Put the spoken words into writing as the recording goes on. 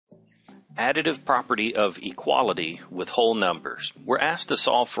Additive property of equality with whole numbers. We're asked to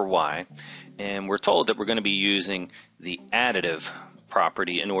solve for y, and we're told that we're going to be using the additive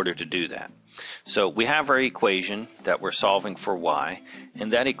property in order to do that. So we have our equation that we're solving for y,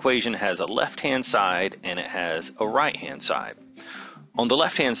 and that equation has a left-hand side and it has a right-hand side. On the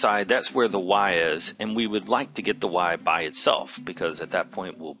left-hand side, that's where the y is, and we would like to get the y by itself because at that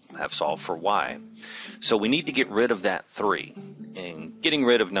point we'll have solved for y. So we need to get rid of that 3, and getting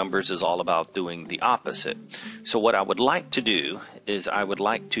rid of numbers is all about doing the opposite. So what I would like to do is I would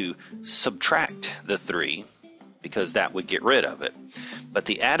like to subtract the 3 because that would get rid of it. But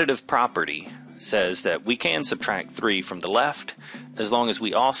the additive property says that we can subtract 3 from the left as long as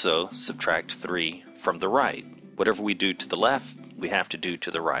we also subtract 3 from the right. Whatever we do to the left, we have to do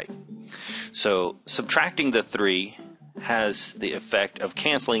to the right. So subtracting the 3 has the effect of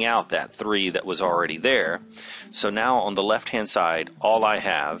canceling out that 3 that was already there. So now on the left hand side, all I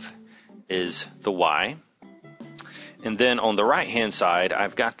have is the y. And then on the right hand side,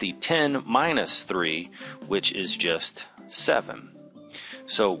 I've got the 10 minus 3, which is just 7.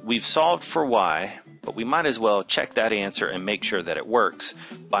 So we've solved for y, but we might as well check that answer and make sure that it works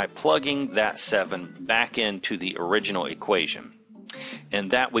by plugging that 7 back into the original equation.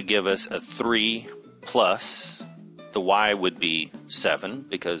 And that would give us a 3 plus, the y would be 7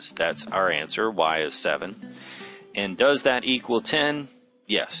 because that's our answer, y is 7. And does that equal 10?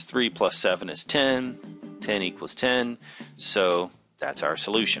 Yes, 3 plus 7 is 10. 10 equals 10, so that's our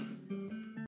solution.